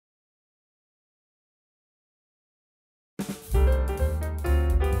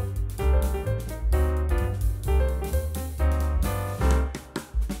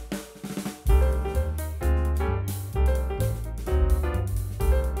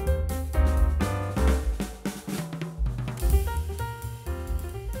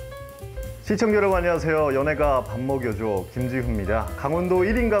시청자 여러분 안녕하세요. 연애가 밥 먹여줘 김지훈입니다. 강원도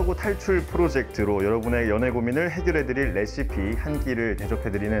 1인 가구 탈출 프로젝트로 여러분의 연애 고민을 해결해드릴 레시피 한 끼를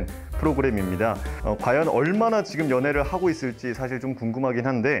대접해드리는 프로그램입니다. 과연 얼마나 지금 연애를 하고 있을지 사실 좀 궁금하긴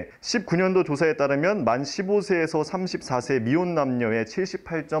한데 19년도 조사에 따르면 만 15세에서 34세 미혼 남녀의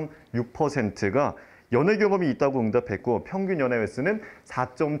 78.6%가 연애 경험이 있다고 응답했고 평균 연애 횟수는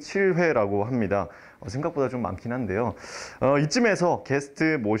 4.7회라고 합니다. 생각보다 좀 많긴 한데요. 이쯤에서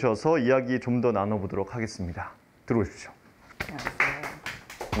게스트 모셔서 이야기 좀 더 나눠보도록 하겠습니다. 들어오십시오.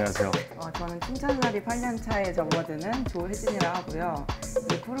 안녕하세요. 안녕하세요. 저는 춘천살이 8년 차에 접어드는 조혜진이라 하고요.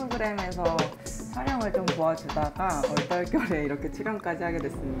 이 프로그램에서 촬영을 좀 도와주다가 얼떨결에 이렇게 출연까지 하게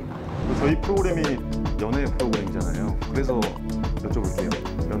됐습니다. 저희 프로그램이 연애 프로그램이잖아요. 그래서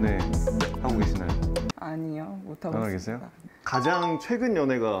여쭤볼게요. 연애 하고 계시나요? 아니요, 못하고 있습니다. 계세요? 가장 최근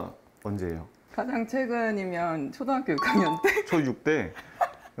연애가 언제예요? 가장 최근이면 초등학교 6학년 때? 초 6대?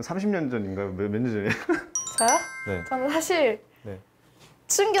 30년 전인가요? 몇 년 전이에요? 저요? 네. 저는 사실 네.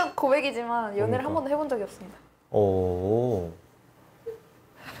 충격 고백이지만 연애를 한 번도 해본 적이 없습니다. 오,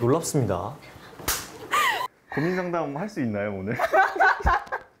 놀랍습니다. 고민 상담 할 수 있나요, 오늘?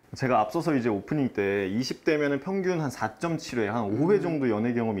 제가 앞서서 이제 오프닝 때 20대면 평균 한 4.7회, 한 5회 정도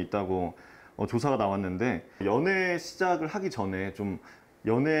연애 경험이 있다고 조사가 나왔는데 연애 시작을 하기 전에 좀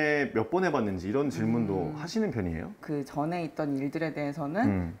연애 몇 번 해봤는지 이런 질문도 하시는 편이에요? 그 전에 있던 일들에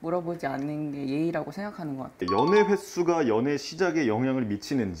대해서는 물어보지 않는 게 예의라고 생각하는 것 같아요. 연애 횟수가 연애 시작에 영향을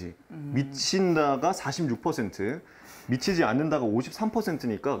미치는지 미친다가 46%, 미치지 않는다가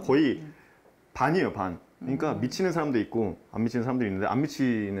 53%니까 거의 반이에요, 반. 그러니까 미치는 사람도 있고 안 미치는 사람도 있는데 안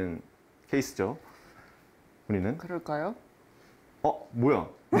미치는 케이스죠, 우리는. 그럴까요? 뭐야?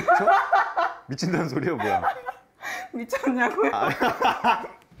 미쳐? 미친다는 소리야, 뭐야? 미쳤냐고요?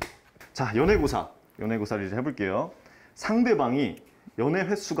 자, 연애고사를 이제 해볼게요. 상대방이 연애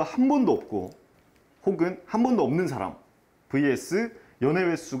횟수가 한 번도 없고 혹은 한 번도 없는 사람 vs 연애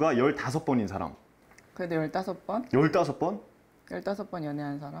횟수가 15번인 사람. 그래도 15번? 15번? 15번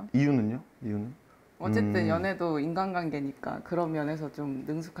연애한 사람? 이유는요? 이유는? 어쨌든 연애도 인간관계니까 그런 면에서 좀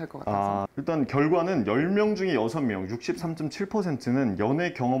능숙할 것 같아서. 일단 결과는 10명 중에 6명, 63.7%는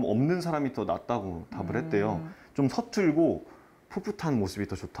연애 경험 없는 사람이 더 낫다고 답을 했대요. 좀 서툴고 풋풋한 모습이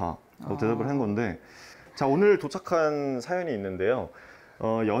더 좋다고 대답을 한 건데, 자, 오늘 도착한 사연이 있는데요.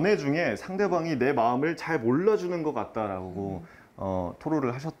 연애 중에 상대방이 내 마음을 잘 몰라주는 것 같다라고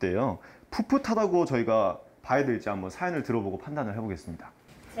토로를 하셨대요. 풋풋하다고 저희가 봐야 될지 한번 사연을 들어보고 판단을 해보겠습니다.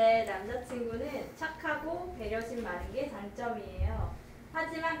 제 남자친구는 착하고 배려심 많은 게 장점이에요.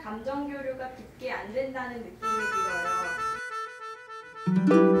 하지만 감정 교류가 깊게 안 된다는 느낌이 들어요.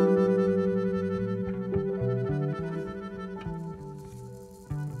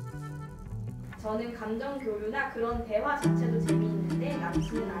 저는 감정 교류나 그런 대화 자체도 재미있는데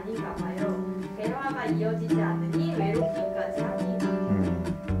남친은 아닌가 봐요. 대화가 이어지지 않으니 외롭기까지 합니다.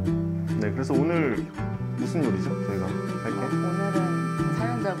 네, 그래서 오늘 무슨 요리죠? 저희가 할 게? 오늘은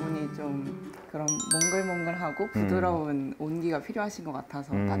사연자분이 좀 그런 몽글몽글하고 부드러운 온기가 필요하신 것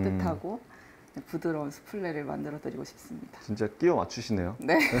같아서 따뜻하고 부드러운 수플레를 만들어 드리고 싶습니다. 진짜 끼워 맞추시네요.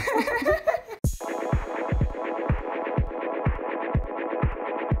 네.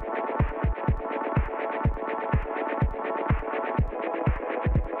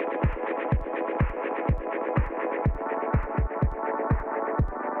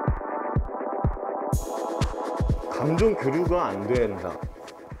 감정 교류가 안 된다.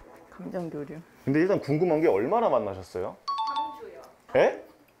 감정 교류. 근데 일단 궁금한 게 얼마나 만나셨어요? 3주요. 에?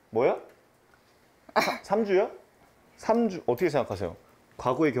 뭐야? 3주요? 3주 어떻게 생각하세요?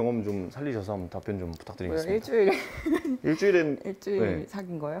 과거의 경험 좀 살리셔서 한번 답변 좀 부탁드리겠습니다. 일주일에 일주일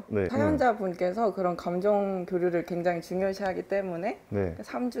사귄 거예요? 네. 사연자분께서 그런 감정 교류를 굉장히 중요시하기 때문에 네.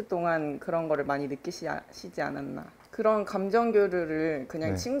 3주 동안 그런 거를 많이 느끼시지 않았나. 그런 감정 교류를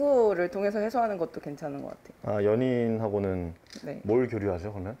그냥 네. 친구를 통해서 해소하는 것도 괜찮은 것 같아요. 연인하고는 네. 뭘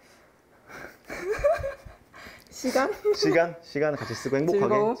교류하죠, 그러면? 시간? 시간 같이 쓰고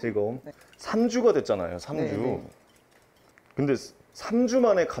행복하게 즐거움. 네. 3주가 됐잖아요. 3주. 네. 근데 3주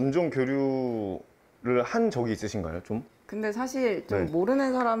만에 감정 교류를 한 적이 있으신가요, 좀? 근데 사실 좀 네.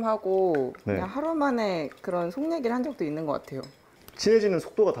 모르는 사람하고 네. 그냥 하루 만에 그런 속 얘기를 한 적도 있는 것 같아요. 친해지는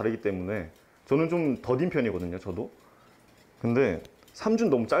속도가 다르기 때문에 저는 좀 더딘 편이거든요, 저도. 근데 3주는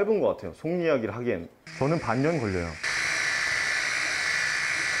너무 짧은 것 같아요, 속 이야기를 하기엔. 저는 반년 걸려요.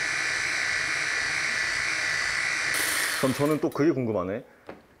 그럼 저는 또 그게 궁금하네.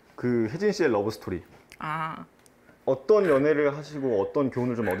 그 혜진 씨의 러브 스토리. 어떤 연애를 하시고 어떤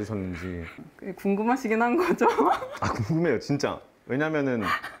교훈을 좀 얻으셨는지. 궁금하시긴 한 거죠? 궁금해요, 진짜. 왜냐면은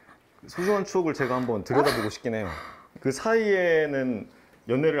소중한 추억을 제가 한번 들여다보고 싶긴 해요. 그 사이에는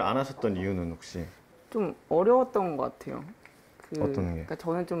연애를 안 하셨던 이유는 혹시 좀 어려웠던 것 같아요. 어떤 게? 그러니까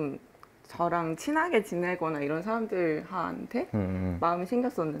저는 좀 저랑 친하게 지내거나 이런 사람들한테 마음이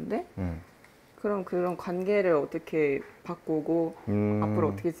생겼었는데 그런 관계를 어떻게 바꾸고 앞으로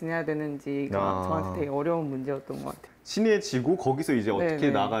어떻게 지내야 되는지가 저한테 되게 어려운 문제였던 것 같아요. 친해지고 거기서 이제 어떻게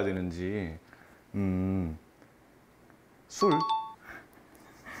네네. 나가야 되는지. 술?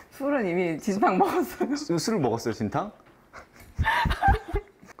 술은 이미 진탕 먹었어요. 술을 먹었어요, 진탕?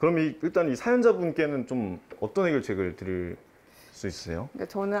 그럼 일단 이 사연자분께는 좀 어떤 해결책을 드릴 수 있으세요?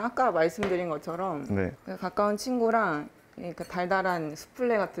 그러니까 저는 아까 말씀드린 것처럼 네. 가까운 친구랑 그 달달한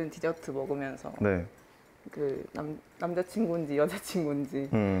수플레 같은 디저트 먹으면서 네. 그 남자친구인지 여자친구인지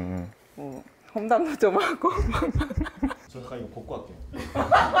뭐 험담도 좀 하고. 저 잠깐 이거 벗고 갈게요.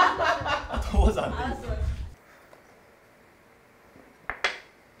 더워서 안 돼.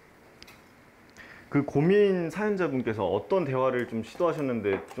 그 고민 사연자분께서 어떤 대화를 좀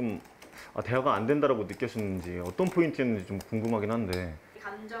시도하셨는데 좀 대화가 안 된다라고 느끼셨는지 어떤 포인트였는지 좀 궁금하긴 한데.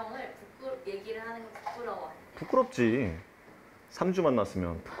 감정을 얘기를 하는 건 부끄러워. 부끄럽지. 3주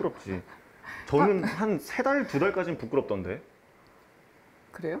만났으면 부끄럽지. 저는 한 3달, 2달까지는 부끄럽던데.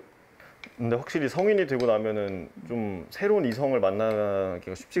 그래요? 근데 확실히 성인이 되고 나면은 좀 새로운 이성을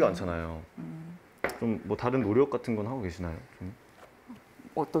만나기가 쉽지가 않잖아요. 좀 뭐 다른 노력 같은 건 하고 계시나요? 좀?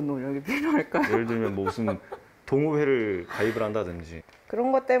 어떤 노력이 필요할까요? 예를 들면 뭐 무슨 동호회를 가입을 한다든지.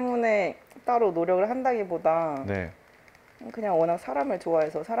 그런 것 때문에 따로 노력을 한다기보다 네. 그냥 워낙 사람을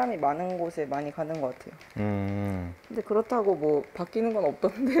좋아해서 사람이 많은 곳에 많이 가는 것 같아요. 근데 그렇다고 뭐 바뀌는 건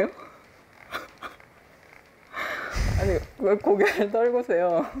없던데요? 아니 왜 고개를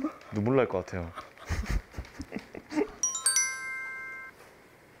떨구세요? 눈물 날 것 같아요.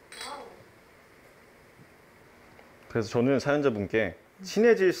 그래서 저는 사연자분께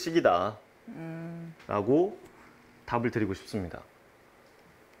친해질 시기다 라고 답을 드리고 싶습니다.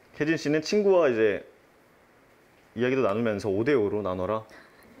 혜진 씨는 친구와 이제 이야기도 나누면서 5대5로 나눠라.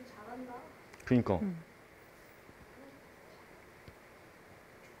 잘한다. 그니까.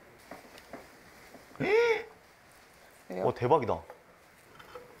 왜요? 대박이다.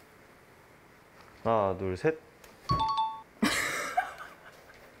 하나, 둘, 셋.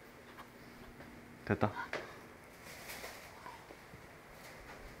 됐다.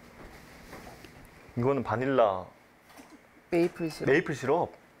 이거는 바닐라 메이플 시럽. 메이플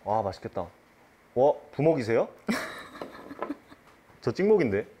시럽. 와, 맛있겠다. 와, 부먹이세요? 저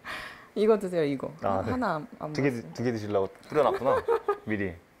찍먹인데. 이거 드세요, 이거. 네. 하나 안 두 개 먹었어요. 드시려고 뿌려놨구나.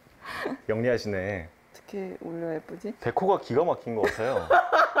 미리. 영리하시네. 어떻게 올려 예쁘지? 데코가 기가 막힌 것 같아요.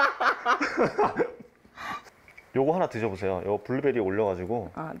 요거 하나 드셔보세요. 요거 블루베리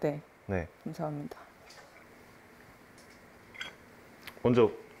올려가지고. 아, 네. 네. 감사합니다. 먼저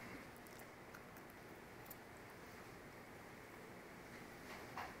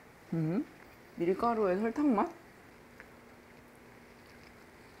밀가루에 설탕 맛?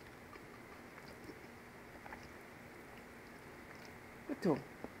 그쵸?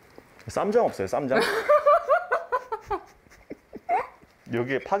 쌈장 없어요? 쌈장?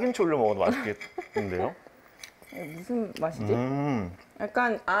 여기에 파김치 올려 먹어도 맛있겠는데요? 무슨 맛이지? 음.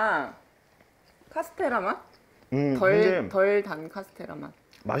 약간 카스테라 맛? 근데 덜 단 카스테라 맛.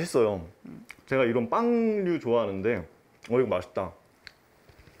 맛있어요. 제가 이런 빵류 좋아하는데 이거 맛있다.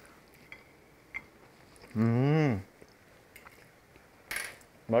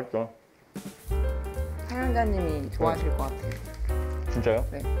 맛있다. 사연자님이 좋아하실 것 같아요. 진짜요?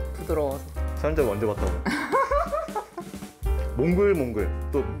 네, 부드러워서. 사연자가 언제 봤다고? 몽글몽글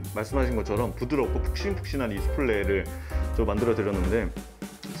또 말씀하신 것처럼 부드럽고 푹신푹신한 이 수플레를 저 만들어 드렸는데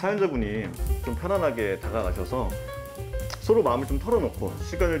사연자분이 좀 편안하게 다가가셔서 서로 마음을 좀 털어놓고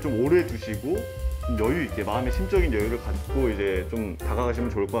시간을 좀 오래 두시고 좀 여유 있게 마음의 심적인 여유를 갖고 이제 좀 다가가시면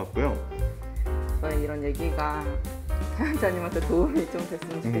좋을 것 같고요. 저의 이런 얘기가 사연자님한테 도움이 좀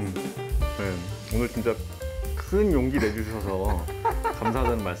됐으면 좋겠습니다. 네, 오늘 진짜 큰 용기 내주셔서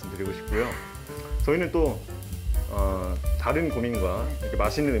감사하다는 말씀 드리고 싶고요. 저희는 또 다른 고민과 이렇게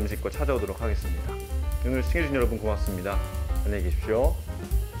맛있는 음식과 찾아오도록 하겠습니다. 오늘 시청해주신 여러분 고맙습니다. 안녕히 계십시오.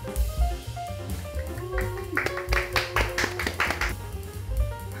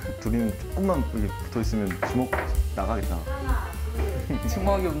 둘이는 조금만 붙어있으면 주먹 나가겠다.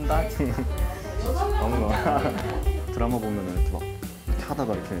 주먹이 온다. 아무나 드라마 보면은 이렇게 막 이렇게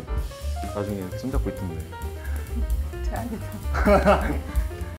하다가 이렇게 나중에 이렇게 손잡고 있던데. 최악이다.